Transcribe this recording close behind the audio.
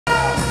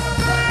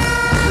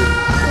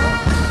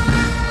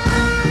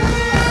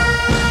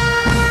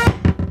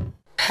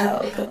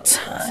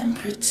Palpatine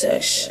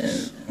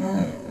protection.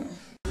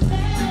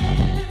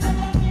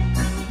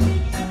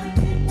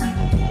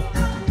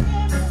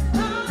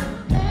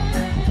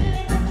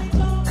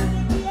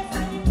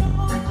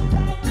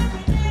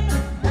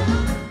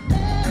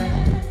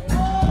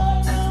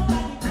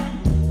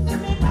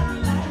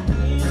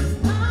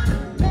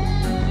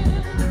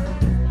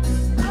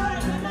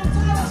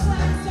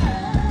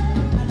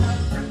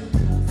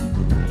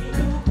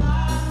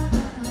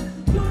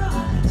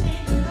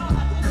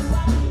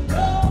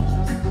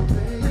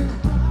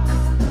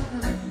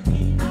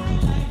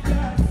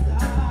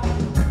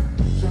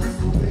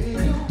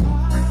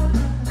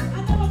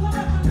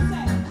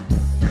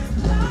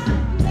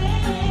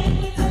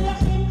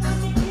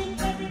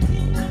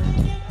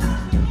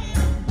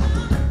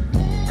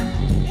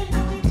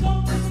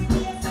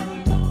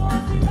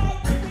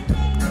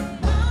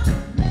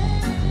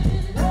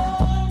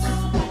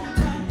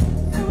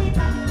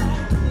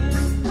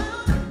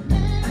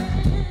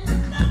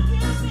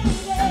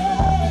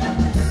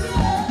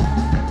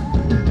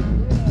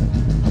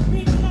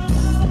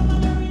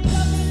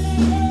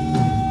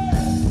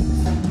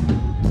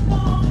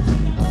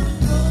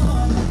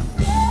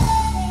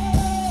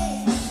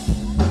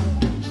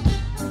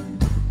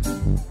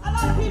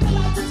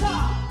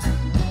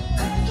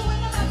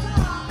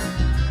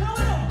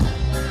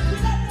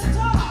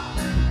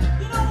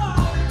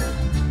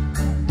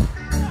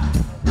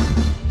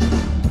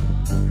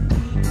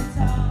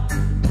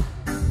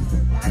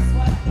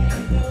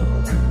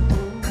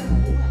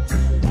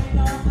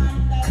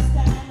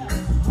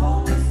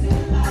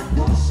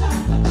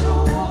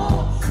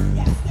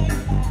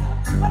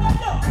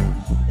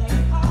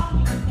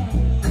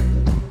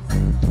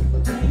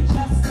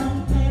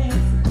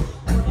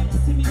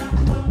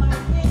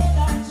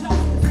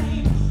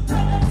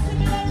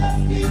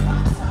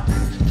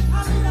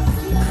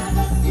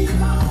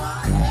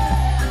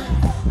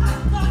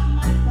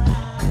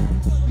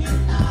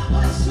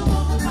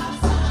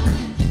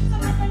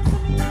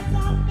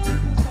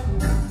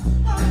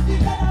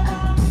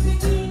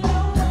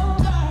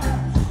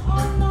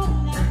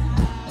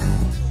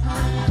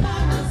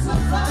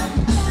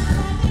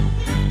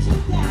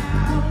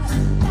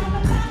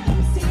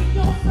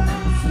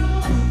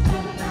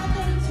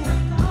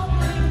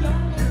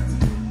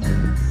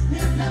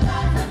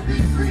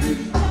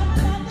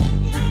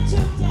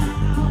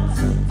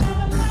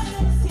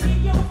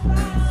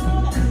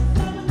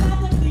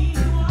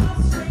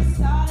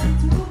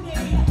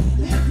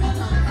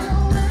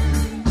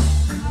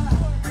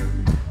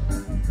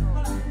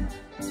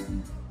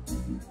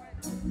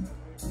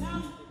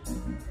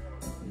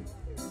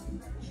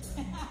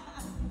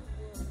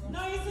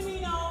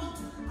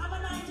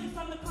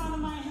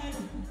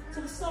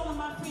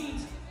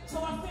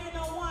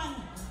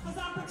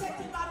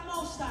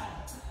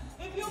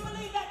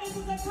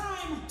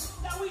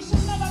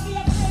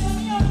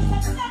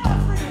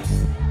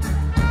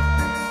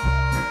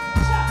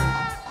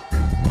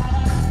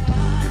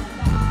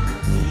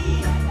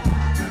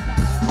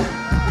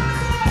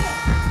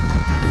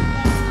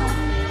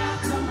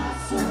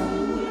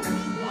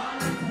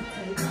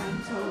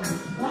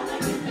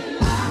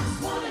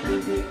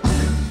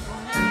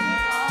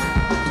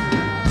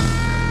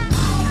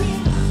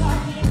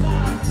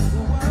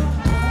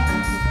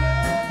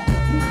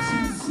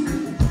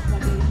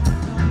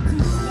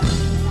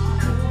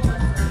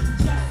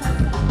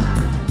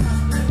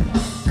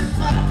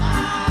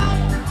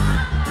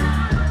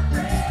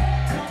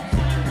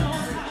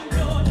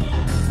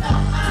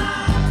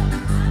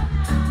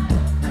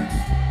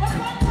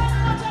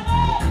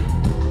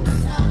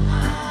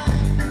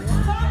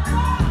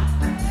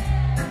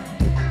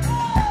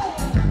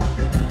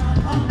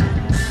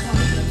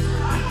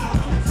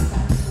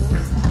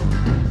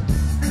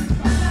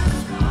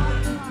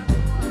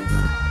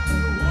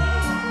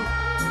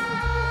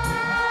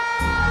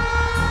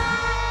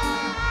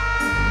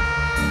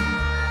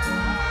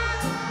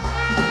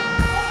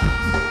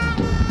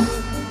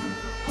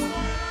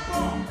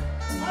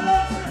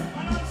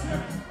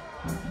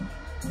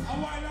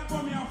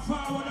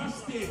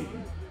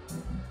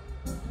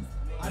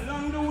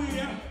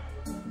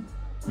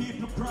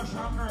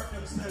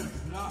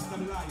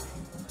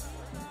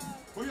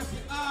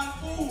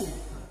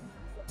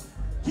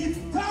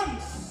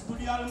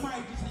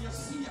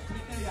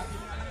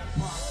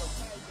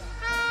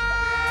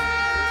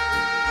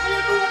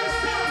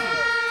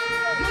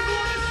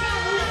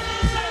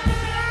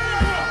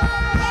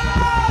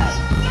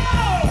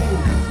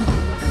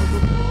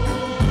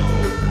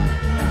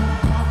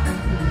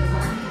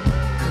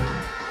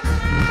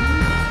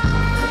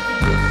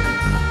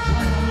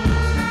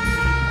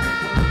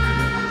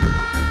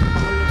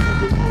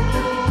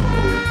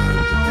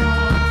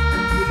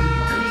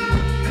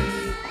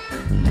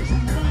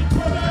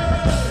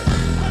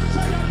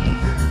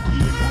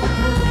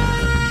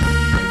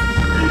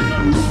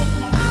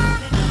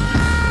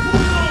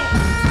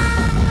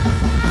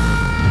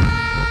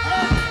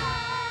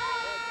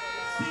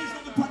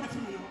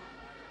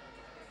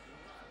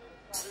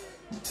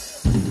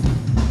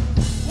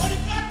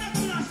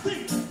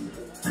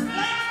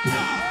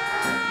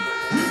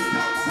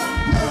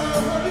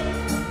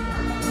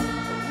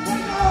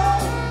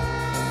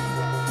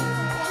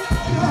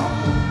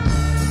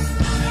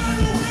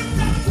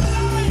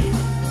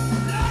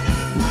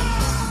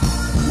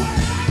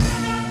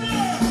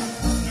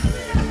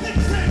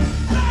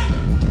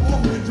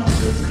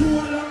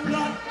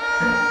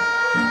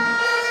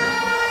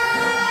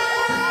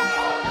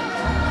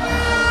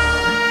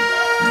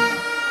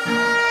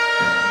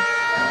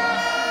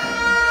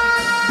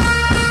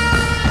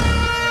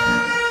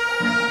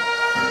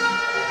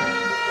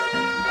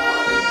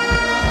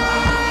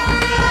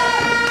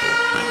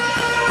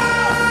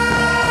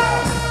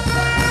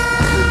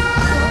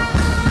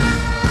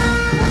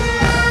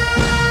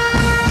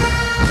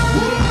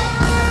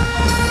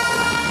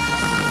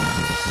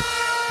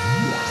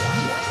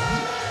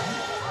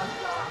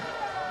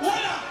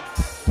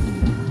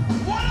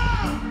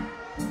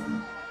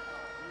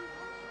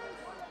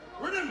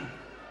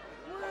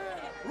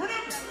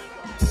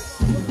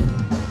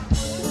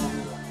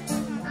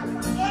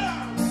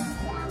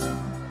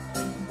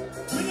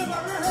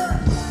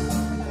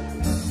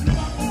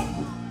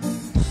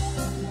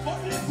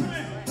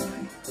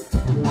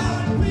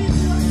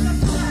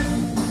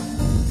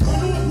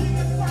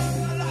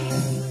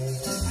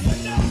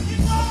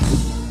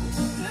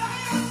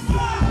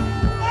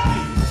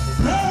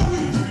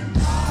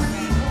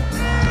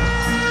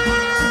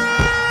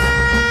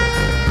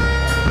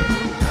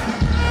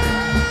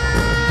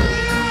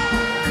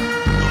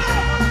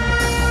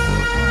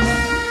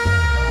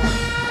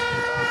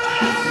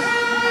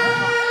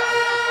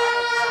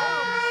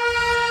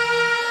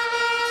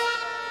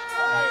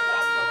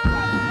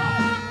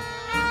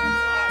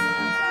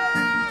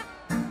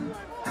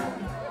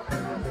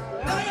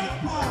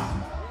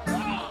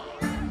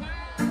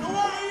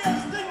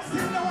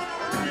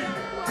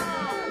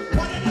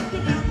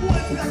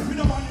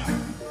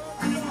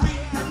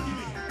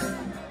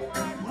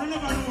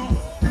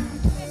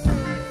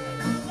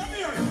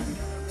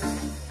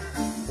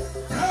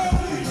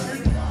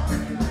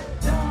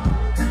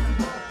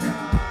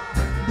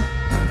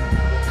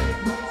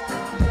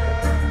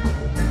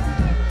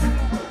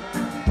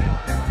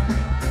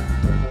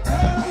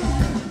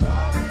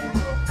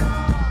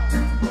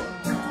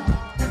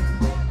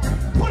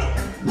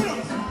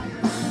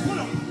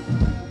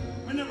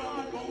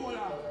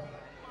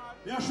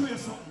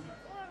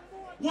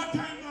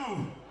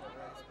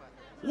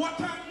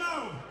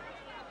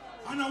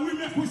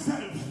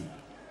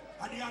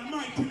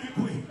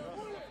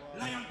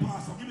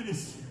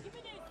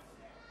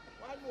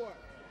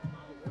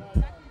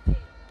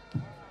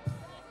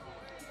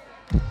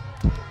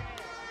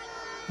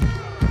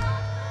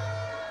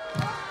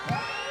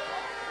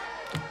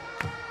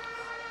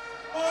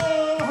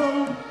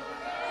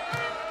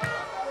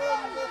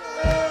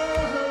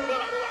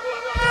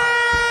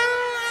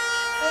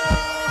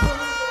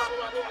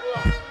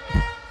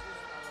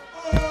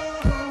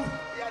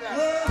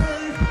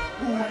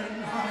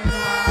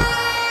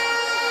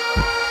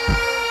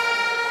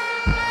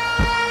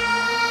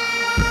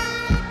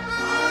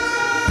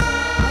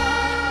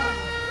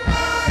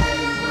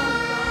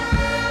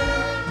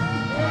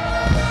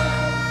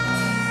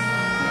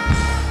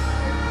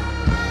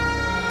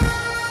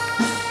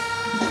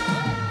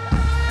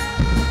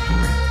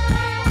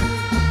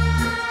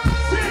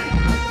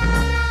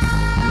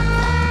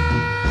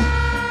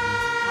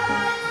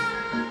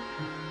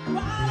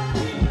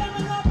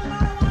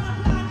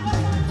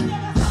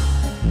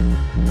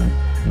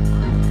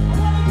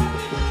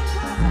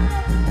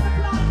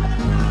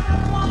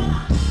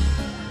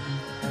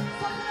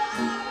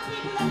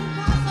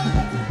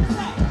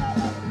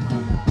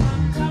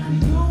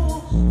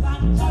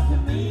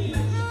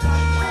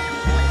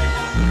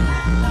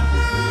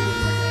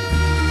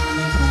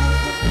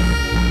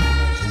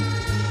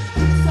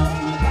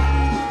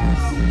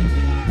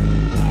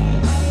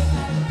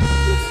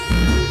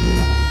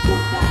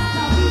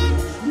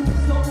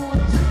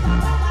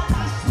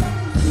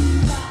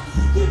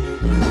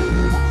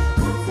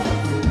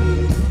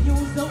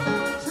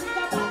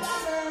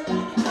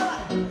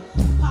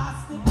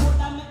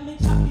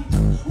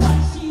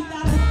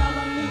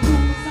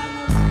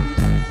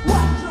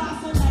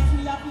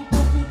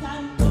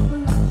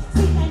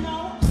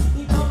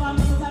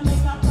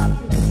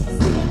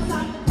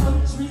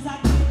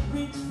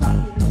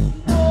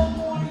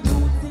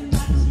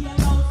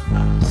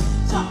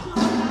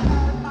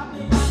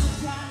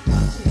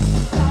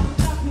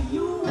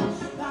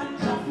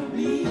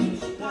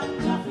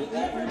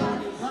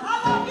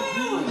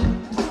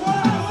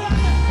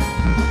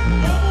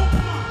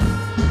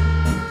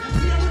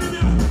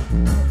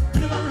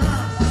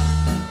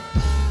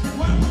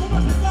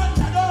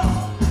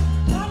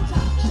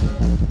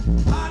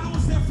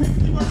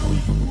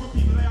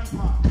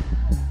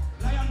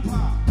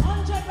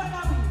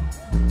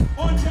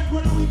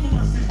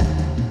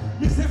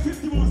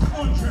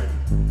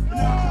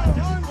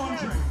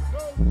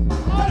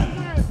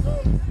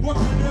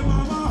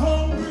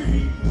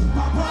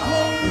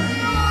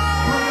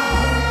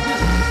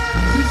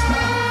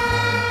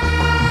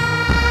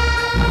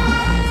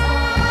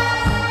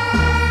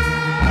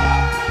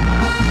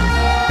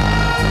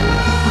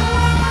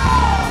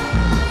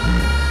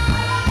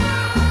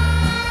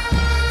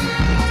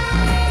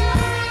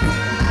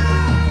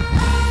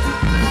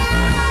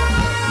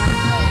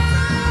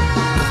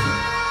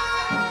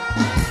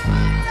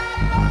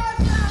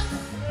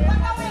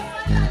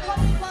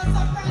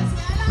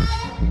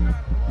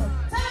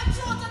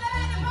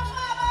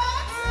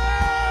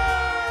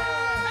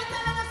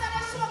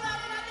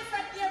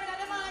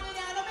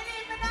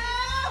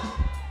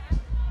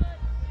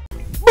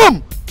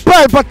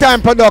 Pelpa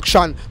Time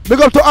production.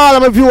 Big up to all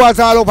of my viewers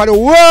all over the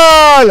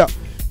world.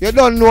 You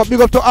don't know. Big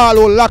up to all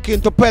who lock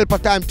into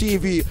Pelpa Time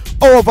TV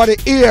over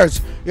the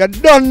years. You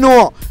don't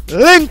know.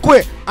 Link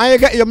with and you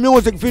get your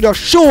music video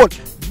shoot,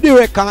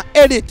 direct and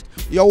edit.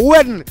 Your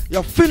wedding,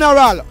 your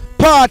funeral,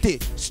 party,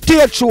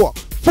 stage show,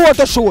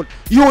 photo shoot,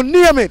 you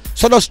name it.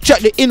 So just check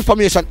the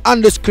information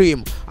on the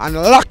screen and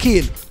lock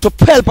in to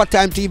Pelpa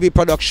Time TV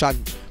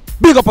production.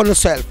 Big up on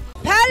yourself.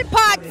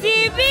 Pelpa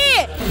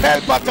TV.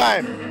 Pelpa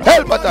time.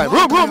 Pelpa time.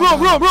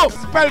 Room.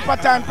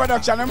 Pelpa time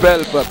production.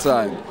 Pelpa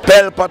time.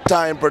 Pelpa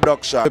time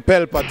production.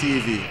 Pelpa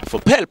TV. For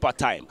Pelpa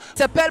time.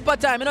 It's a Pelpa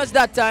time, you know it's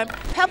that time.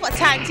 Pelpa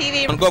time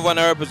TV. I'm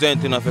governor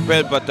representing of a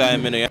Pelpa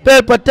time, you know.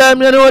 Pelpa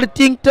time, you know what the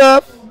thing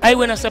tough? I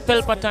when I say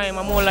Pelpa time,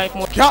 I'm more like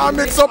more. Can't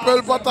mix up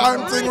Pelpa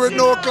time thing with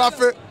no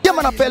coffee. Yeah,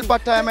 man, a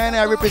Pelpa time, and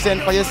I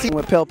represent for you. See,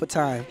 with Pelpa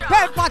time.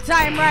 Pelpa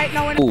time right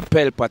now. Oh,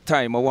 Pelpa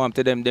time. I want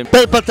to them.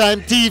 Pelpa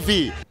time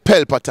TV.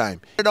 Pelpa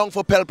time. Down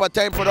for Pelpa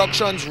time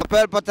productions.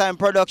 Pelpa time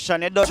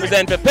production. It does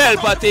Represent for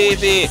Pelpa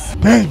TV.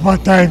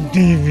 Pelpa time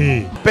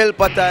TV.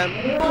 Pelpa time.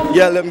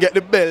 Yeah, let them get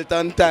the belt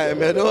on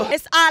time, you know.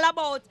 It's all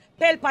about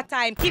Pelpa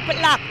time. Keep it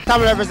locked.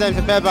 Come represent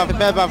for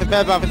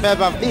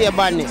Pelpa, be a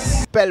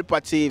badness. Pelpa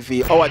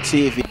TV, our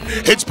TV.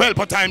 It's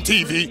Pelpa time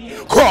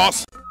TV.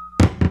 Cross.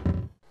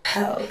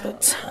 Pelpa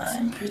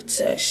time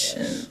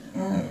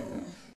protection.